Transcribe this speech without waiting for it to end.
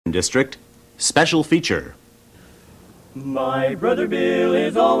District special feature. My brother Bill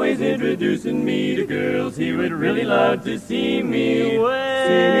is always introducing me to girls. He would really love to see me wed.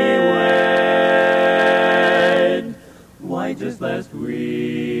 Why, just last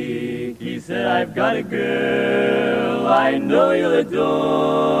week he said, I've got a girl I know you'll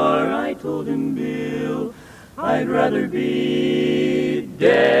adore. I told him, Bill, I'd rather be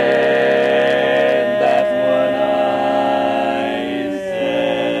dead. That's what I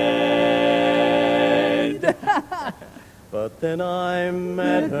said. But then I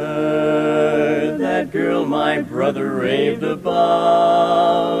met her, that girl my brother raved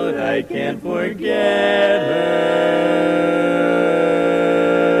about. I can't forget her.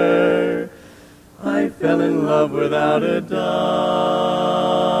 I fell in love without a doubt.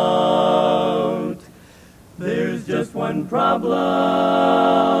 There's just one problem.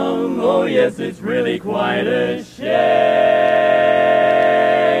 Oh yes, it's really quite a shame.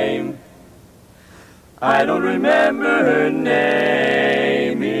 I don't remember her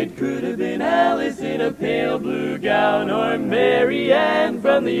name. It could have been Alice in a pale blue gown, or Mary Ann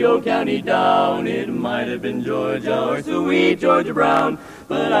from the old county down. It might have been Georgia or sweet Georgia Brown,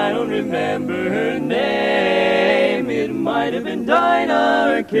 but I don't remember her name. It might have been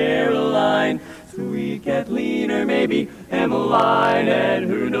Dinah or Caroline, sweet Kathleen, or maybe Emmeline, and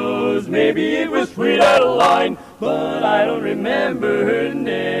who knows, maybe it was sweet Adeline, but I don't remember her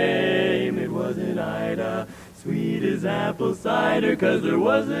name. It wasn't Ida, sweet as apple cider, 'cause there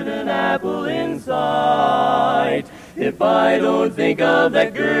wasn't an apple in sight. If I don't think of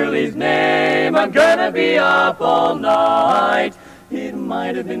that girlie's name, I'm gonna be up all night. It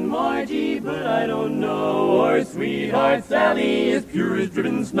might have been Margie, but I don't know, or sweetheart Sally, as pure as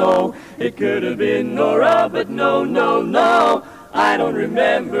driven snow. It could have been Nora, but no, no, no, I don't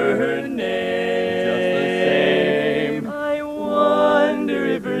remember her name. Just the same, I wonder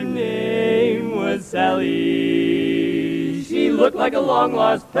if her name was Sally. She looked like a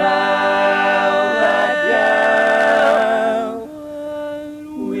long-lost pal, that gal.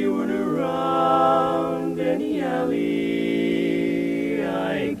 We weren't around any alley.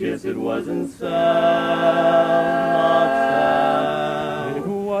 I guess it wasn't Sal, not Sal. It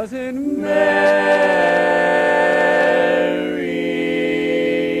wasn't Mary.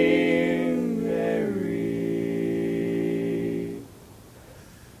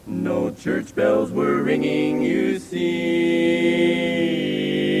 No church bells were ringing, you see,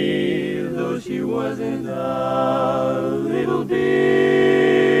 though she wasn't a little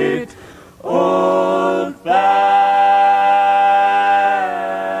bit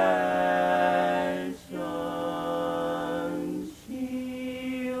old-fashioned.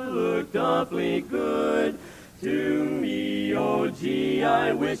 She looked awfully good to me. Oh gee,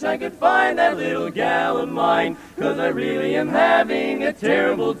 I wish I could find that little gal of mine, 'cause I really am having a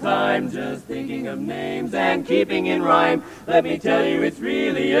terrible time just thinking of names and keeping in rhyme. Let me tell you, it's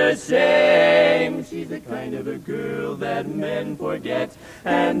really a shame. She's the kind of a girl that men forget,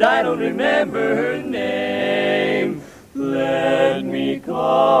 and I don't remember her name. Let me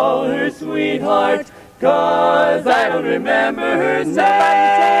call her sweetheart, 'cause I don't remember her name.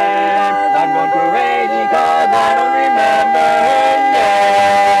 I'm going crazy 'cause I don't remember her